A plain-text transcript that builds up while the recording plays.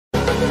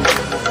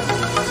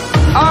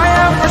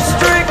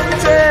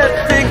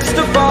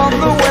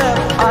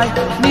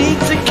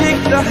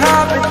a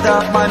habit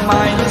that my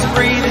mind is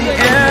breathing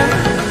in.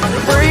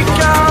 Break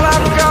out,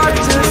 I've got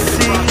to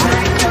see.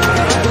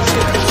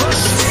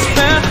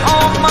 Spent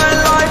all my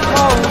life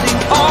holding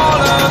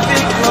all of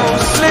it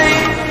closely.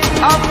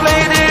 I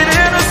played it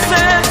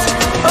innocent,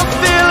 a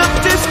feel of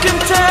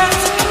discontent.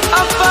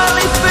 I'm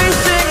finally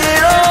facing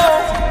it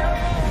all,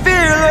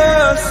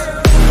 fearless.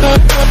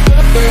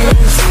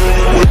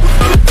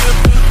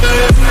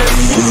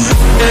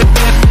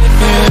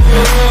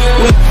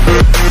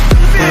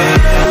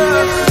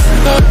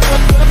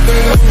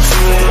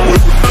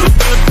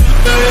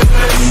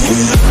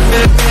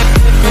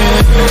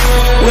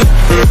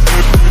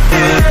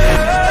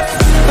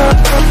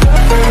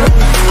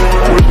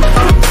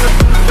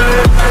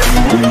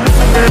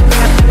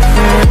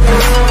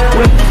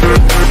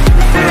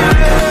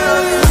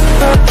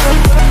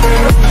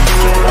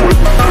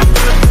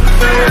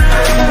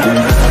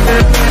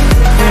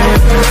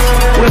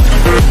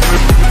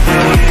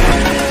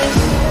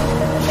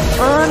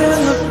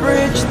 Burning the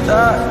bridge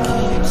that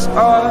keeps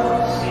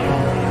us.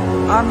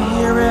 I'm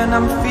here and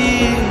I'm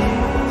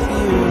fearless.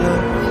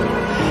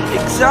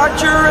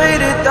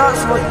 Exaggerated,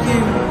 that's what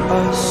you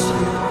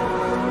assume.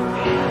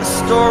 The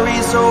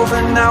story's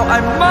over now,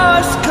 I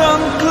must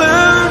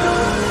conclude.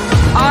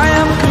 I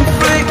am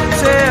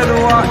conflicted,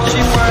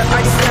 watching where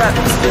I step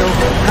still,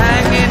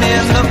 hanging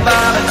in the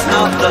balance.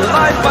 Not the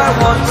life I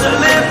want to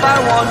live, I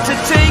want to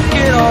take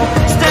it all.